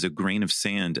is a grain of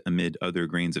sand amid other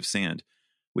grains of sand,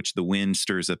 which the wind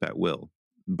stirs up at will.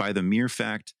 By the mere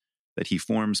fact that he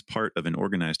forms part of an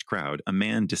organized crowd, a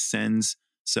man descends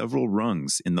several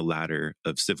rungs in the ladder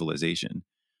of civilization.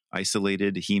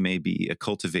 Isolated, he may be a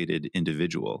cultivated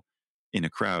individual. In a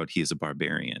crowd, he is a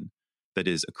barbarian, that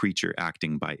is, a creature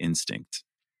acting by instinct."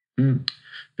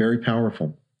 Very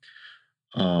powerful.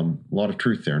 A lot of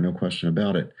truth there, no question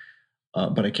about it.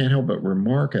 But I can't help but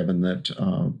remark, Evan, that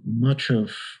much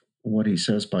of what he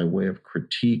says by way of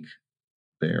critique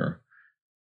there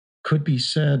could be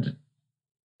said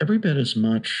every bit as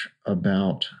much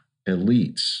about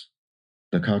elites,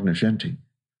 the cognoscenti,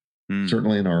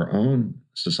 certainly in our own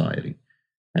society.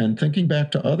 And thinking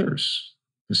back to others,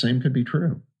 the same could be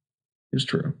true, is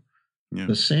true. Yeah.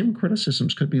 The same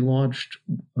criticisms could be lodged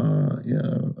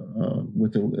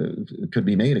could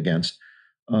be made against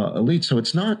elites. So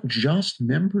it's not just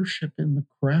membership in the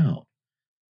crowd.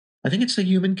 I think it's the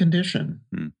human condition.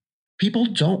 People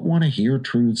don't want to hear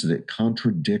truths that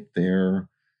contradict their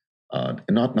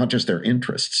not just their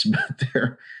interests,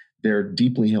 but their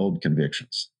deeply held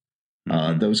convictions.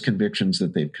 Those convictions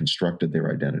that they've constructed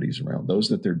their identities around, those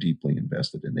that they're deeply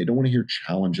invested in. They don't want to hear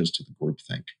challenges to the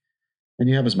groupthink. And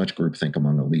you have as much groupthink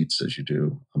among elites as you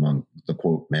do among the,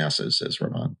 quote, masses, as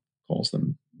Ramon calls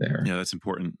them there. Yeah, that's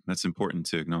important. That's important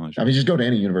to acknowledge. I mean, just go to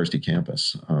any university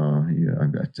campus. I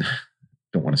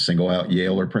don't want to single out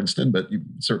Yale or Princeton, but you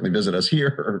certainly visit us here.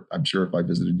 Or I'm sure if I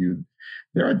visited you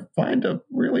there, I'd find a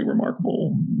really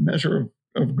remarkable measure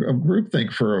of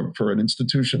groupthink for an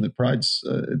institution that prides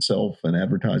itself and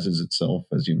advertises itself,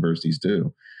 as universities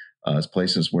do, as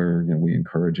places where we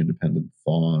encourage independent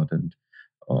thought and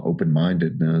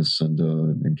open-mindedness and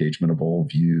engagement of all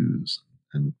views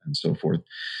and so forth.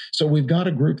 So we've got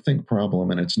a groupthink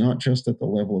problem, and it's not just at the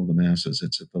level of the masses,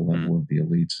 it's at the level of the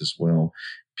elites as well.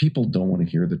 People don't want to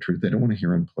hear the truth. They don't want to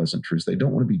hear unpleasant truths. They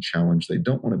don't want to be challenged. They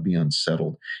don't want to be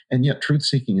unsettled. And yet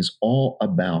truth-seeking is all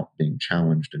about being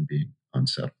challenged and being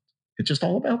unsettled. It's just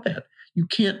all about that. You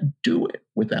can't do it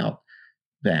without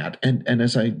that. And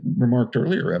as I remarked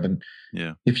earlier, Evan,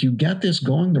 if you get this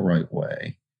going the right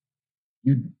way,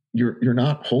 you're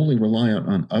not wholly reliant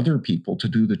on other people to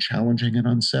do the challenging and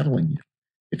unsettling you.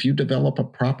 If you develop a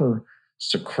proper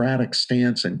Socratic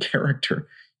stance and character,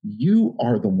 you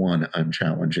are the one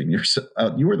unchallenging yourself.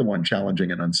 You are the one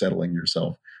challenging and unsettling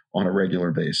yourself on a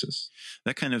regular basis.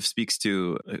 That kind of speaks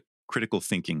to critical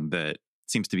thinking that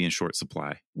seems to be in short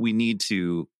supply. We need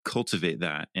to cultivate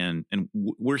that, and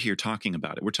we're here talking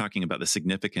about it. We're talking about the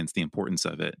significance, the importance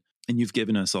of it, and you've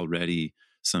given us already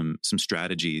some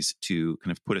strategies to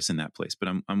kind of put us in that place. But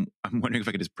I'm wondering if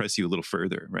I could just press you a little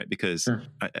further, right? Because Sure.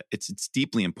 It's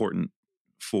deeply important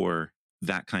for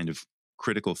that kind of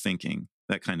critical thinking,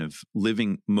 that kind of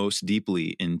living most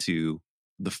deeply into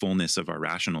the fullness of our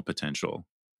rational potential,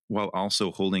 while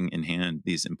also holding in hand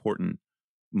these important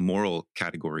moral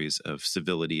categories of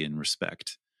civility and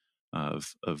respect,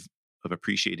 of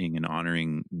appreciating and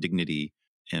honoring dignity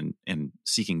and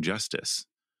seeking justice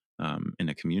in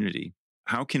a community.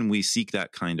 How can we seek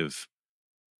that kind of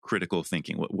critical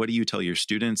thinking? What do you tell your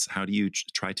students? How do you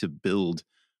try to build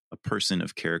a person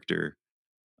of character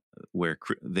where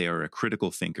they are a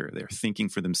critical thinker? They're thinking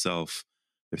for themselves.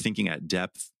 They're thinking at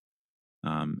depth,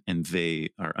 and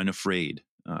they are unafraid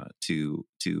to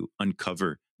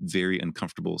uncover very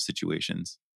uncomfortable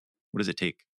situations. What does it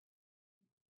take?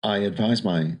 I advise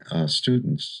my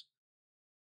students,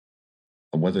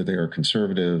 whether they are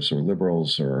conservatives or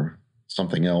liberals or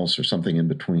something else or something in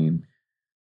between,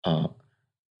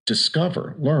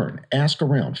 discover, learn, ask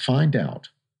around, find out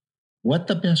what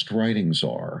the best writings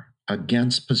are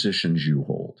against positions you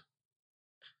hold.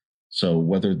 So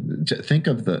think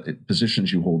of the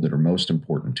positions you hold that are most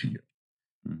important to you.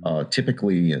 Mm-hmm.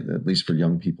 Typically, at least for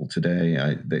young people today,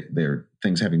 they're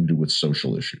things having to do with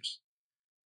social issues.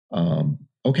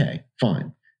 Okay,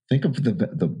 fine. Think of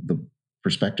the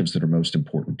perspectives that are most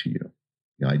important to you,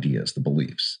 the ideas, the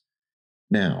beliefs.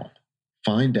 Now,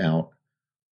 find out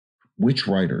which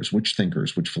writers, which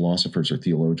thinkers, which philosophers or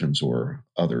theologians or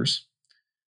others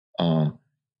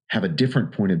have a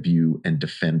different point of view and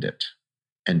defend it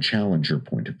and challenge your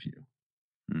point of view.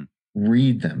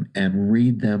 Read them and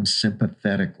read them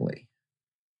sympathetically.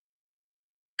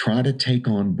 Try to take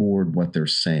on board what they're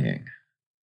saying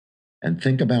and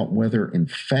think about whether, in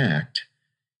fact,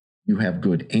 you have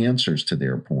good answers to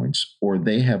their points or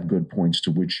they have good points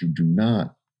to which you do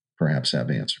not perhaps have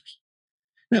answers.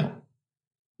 Now,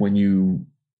 when you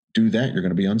do that, you're going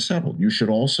to be unsettled. You should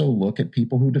also look at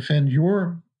people who defend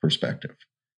your perspective.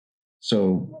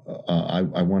 So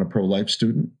I want a pro-life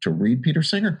student to read Peter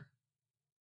Singer.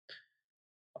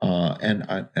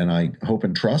 And I hope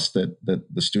and trust that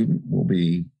the student will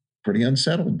be pretty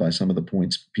unsettled by some of the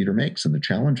points Peter makes and the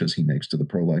challenges he makes to the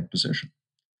pro-life position.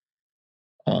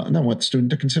 And I want the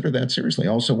student to consider that seriously.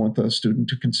 I also want the student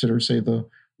to consider, say, the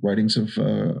writings of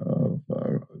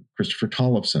Christopher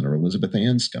Tollefson or Elizabeth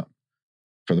Anscombe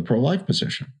for the pro-life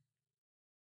position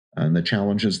and the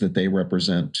challenges that they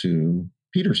represent to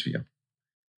Peter's view.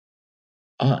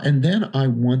 And then I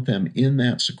want them in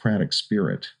that Socratic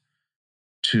spirit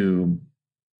to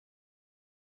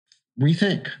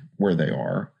rethink where they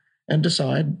are and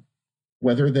decide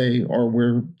whether they are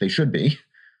where they should be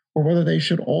or whether they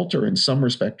should alter in some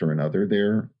respect or another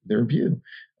their view.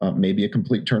 Maybe a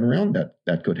complete turnaround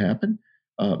that could happen.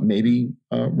 Maybe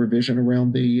a revision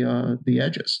around the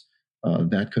edges.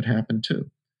 That could happen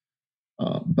too.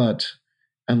 But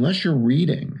unless you're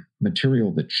reading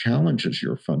material that challenges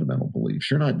your fundamental beliefs,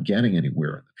 you're not getting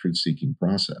anywhere in the truth-seeking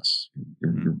process.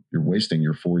 You're wasting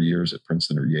your 4 years at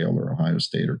Princeton or Yale or Ohio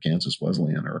State or Kansas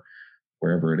Wesleyan or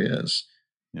wherever it is.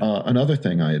 Yeah. Another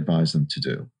thing I advise them to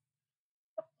do,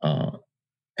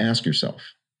 ask yourself,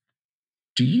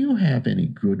 do you have any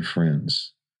good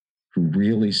friends who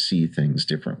really see things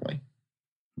differently?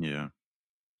 Yeah.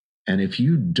 And if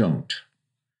you don't,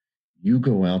 You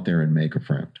go out there and make a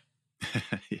friend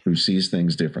who sees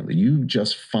things differently. You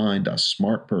just find a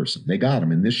smart person. They got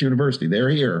them in this university. They're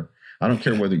here. I don't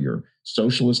care whether you're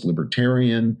socialist,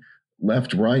 libertarian,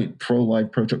 left, right,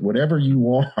 pro-life, pro-choice, whatever you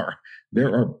are.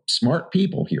 There are smart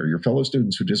people here, your fellow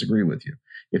students who disagree with you.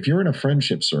 If you're in a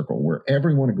friendship circle where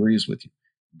everyone agrees with you,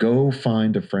 go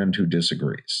find a friend who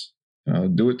disagrees.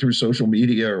 Do it through social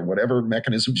media or whatever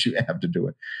mechanisms you have to do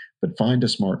it. But find a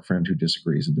smart friend who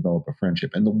disagrees and develop a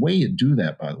friendship. And the way you do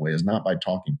that, by the way, is not by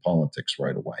talking politics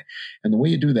right away. And the way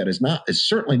you do that is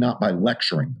certainly not by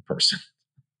lecturing the person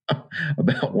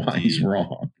about why he's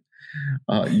wrong.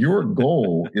 Your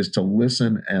goal is to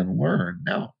listen and learn.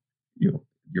 Now,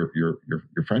 your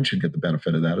friend should get the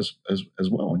benefit of that as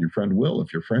well, and your friend will,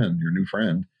 if your new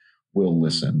friend will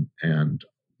listen and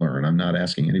learn. I'm not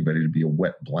asking anybody to be a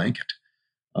wet blanket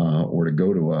or to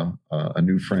go to a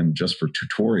new friend just for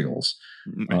tutorials.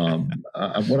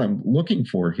 What I'm looking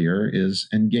for here is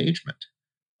engagement.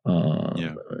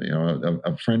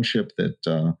 A friendship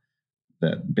that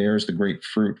bears the great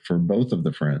fruit for both of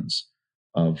the friends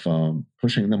of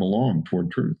pushing them along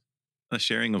toward truth. A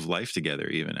sharing of life together,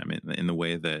 even. I mean, in the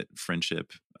way that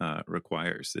friendship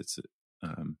requires. It's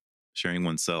sharing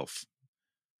oneself.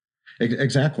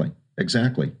 Exactly.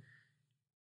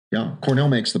 Yeah, Cornell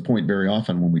makes the point very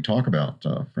often when we talk about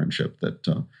friendship that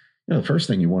the first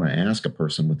thing you want to ask a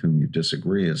person with whom you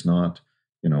disagree is not,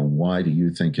 why do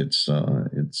you think it's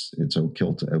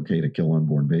okay to kill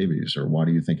unborn babies, or why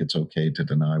do you think it's okay to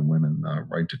deny women the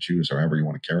right to choose, or however you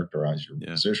want to characterize your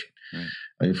position.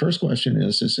 Right. Your first question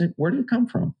is where do you come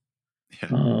from? Yeah.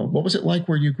 What was it like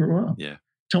where you grew up? Yeah.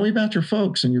 Tell me about your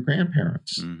folks and your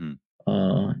grandparents. Mm-hmm.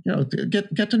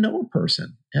 Get to know a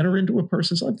person, enter into a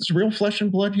person's life. This is a real flesh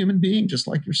and blood human being, just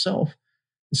like yourself.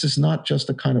 This is not just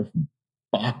a kind of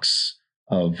box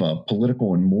of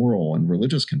political and moral and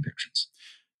religious convictions.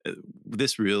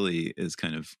 This really is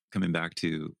kind of coming back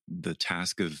to the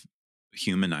task of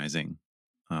humanizing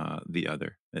the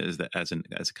other, is that as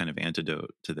a kind of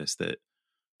antidote to this, that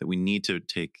we need to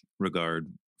take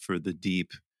regard for the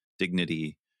deep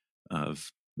dignity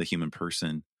of the human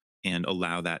person and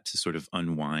allow that to sort of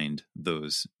unwind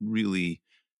those really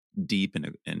deep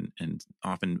and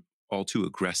often all too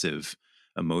aggressive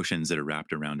emotions that are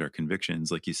wrapped around our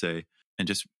convictions, like you say, and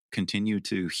just continue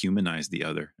to humanize the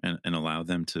other and allow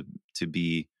them to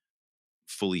be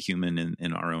fully human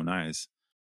in our own eyes.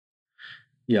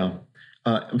 Yeah.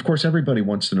 Of course, everybody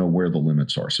wants to know where the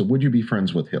limits are. So would you be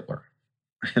friends with Hitler?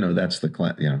 That's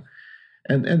the,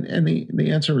 and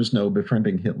the answer is no.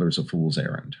 Befriending Hitler is a fool's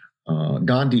errand.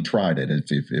 Gandhi tried it.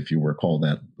 If you recall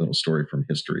that little story from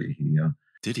history,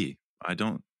 did he? I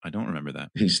don't remember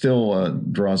that. He still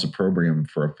draws opprobrium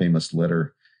for a famous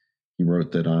letter he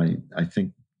wrote that I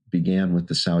think began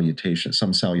with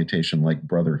some salutation like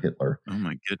Brother Hitler. Oh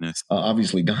my goodness!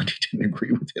 Obviously, Gandhi didn't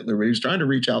agree with Hitler, but he was trying to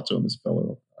reach out to him as a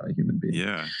fellow human being.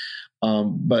 Yeah.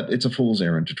 But it's a fool's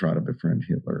errand to try to befriend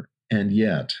Hitler. And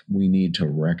yet we need to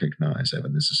recognize,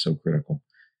 Evan, this is so critical,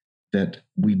 that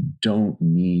we don't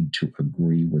need to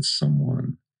agree with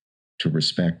someone to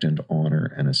respect and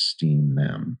honor and esteem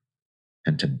them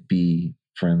and to be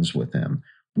friends with them.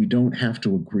 We don't have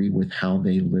to agree with how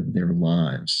they live their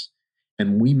lives.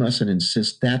 And we mustn't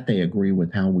insist that they agree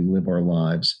with how we live our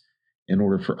lives in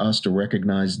order for us to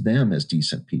recognize them as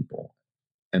decent people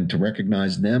and to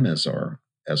recognize them as our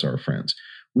friends.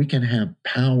 We can have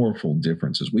powerful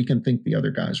differences. We can think the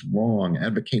other guy's wrong,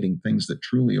 advocating things that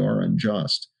truly are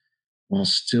unjust, while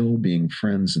still being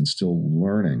friends and still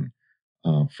learning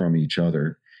from each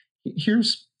other.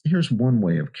 Here's one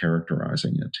way of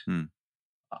characterizing it.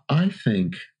 I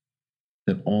think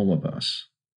that all of us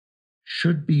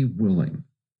should be willing,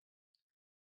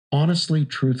 honestly,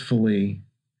 truthfully,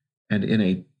 and in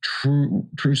a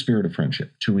true spirit of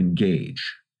friendship, to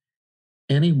engage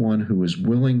anyone who is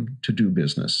willing to do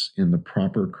business in the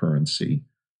proper currency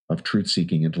of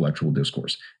truth-seeking intellectual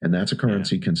discourse. And that's a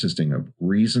currency consisting of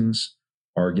reasons,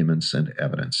 arguments, and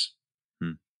evidence.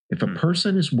 If a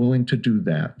person is willing to do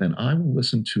that, then I will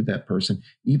listen to that person,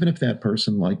 even if that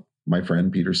person, like my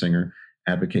friend Peter Singer,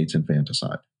 advocates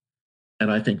infanticide. And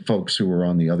I think folks who are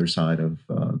on the other side of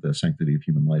the sanctity of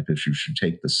human life issue should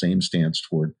take the same stance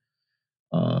toward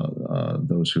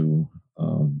those who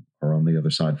are on the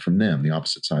other side from them, the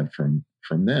opposite side from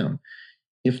them.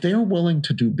 If they're willing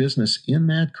to do business in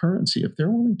that currency, if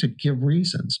they're willing to give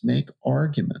reasons, make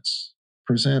arguments,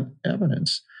 present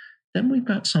evidence, then we've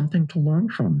got something to learn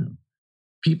from them.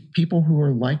 People who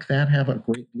are like that have a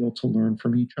great deal to learn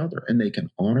from each other, and they can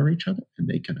honor each other, and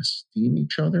they can esteem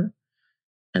each other,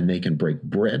 and they can break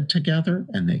bread together,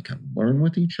 and they can learn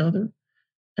with each other.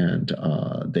 and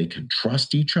they can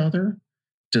trust each other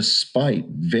despite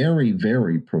very,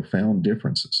 very profound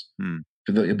differences.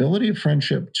 The ability of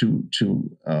friendship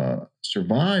to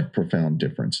survive profound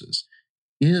differences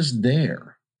is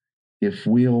there if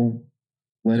we'll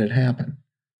let it happen.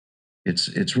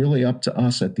 It's really up to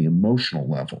us at the emotional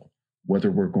level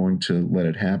whether we're going to let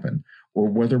it happen or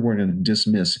whether we're going to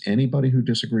dismiss anybody who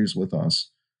disagrees with us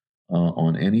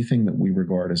on anything that we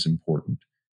regard as important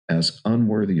as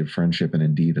unworthy of friendship and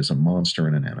indeed as a monster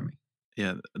and an enemy.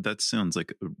 Yeah, that sounds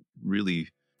like a really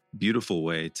beautiful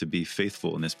way to be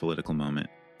faithful in this political moment.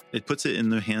 It puts it in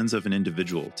the hands of an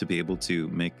individual to be able to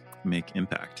make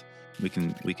impact. We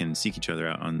can seek each other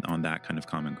out on that kind of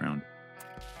common ground.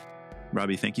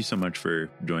 Robbie, thank you so much for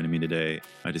joining me today.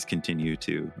 I just continue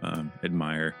to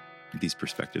admire these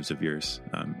perspectives of yours.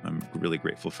 I'm really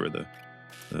grateful for the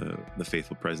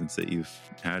faithful presence that you've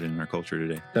had in our culture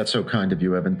today. That's so kind of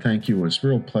you, Evan. Thank you. It was a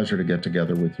real pleasure to get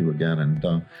together with you again.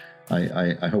 And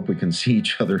I hope we can see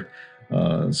each other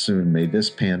soon. May this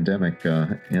pandemic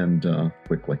end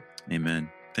quickly. Amen.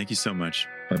 Thank you so much.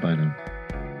 Bye-bye now.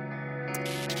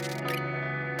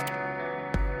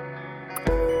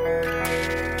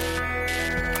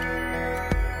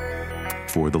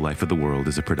 For the Life of the World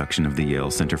is a production of the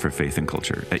Yale Center for Faith and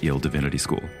Culture at Yale Divinity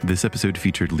School. This episode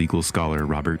featured legal scholar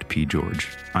Robert P. George.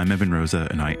 I'm Evan Rosa,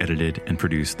 and I edited and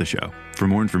produced the show. For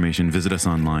more information, visit us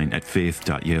online at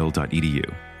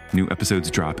faith.yale.edu. New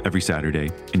episodes drop every Saturday,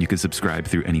 and you can subscribe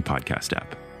through any podcast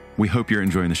app. We hope you're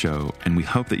enjoying the show, and we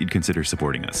hope that you'd consider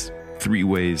supporting us. 3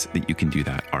 ways that you can do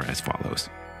that are as follows.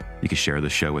 You can share the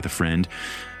show with a friend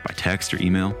by text or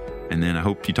email, and then I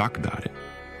hope you talk about it.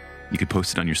 You could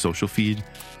post it on your social feed,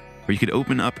 or you could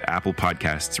open up Apple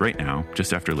Podcasts right now,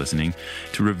 just after listening,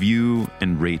 to review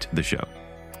and rate the show.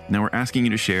 Now, we're asking you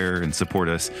to share and support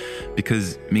us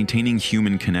because maintaining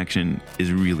human connection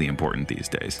is really important these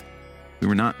days. We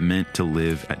were not meant to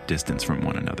live at distance from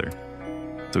one another.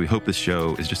 So we hope this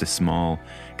show is just a small,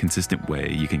 consistent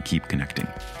way you can keep connecting,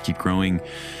 keep growing,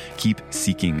 keep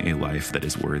seeking a life that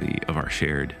is worthy of our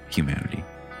shared humanity.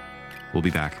 We'll be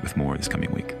back with more this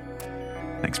coming week.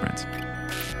 Thanks, friends.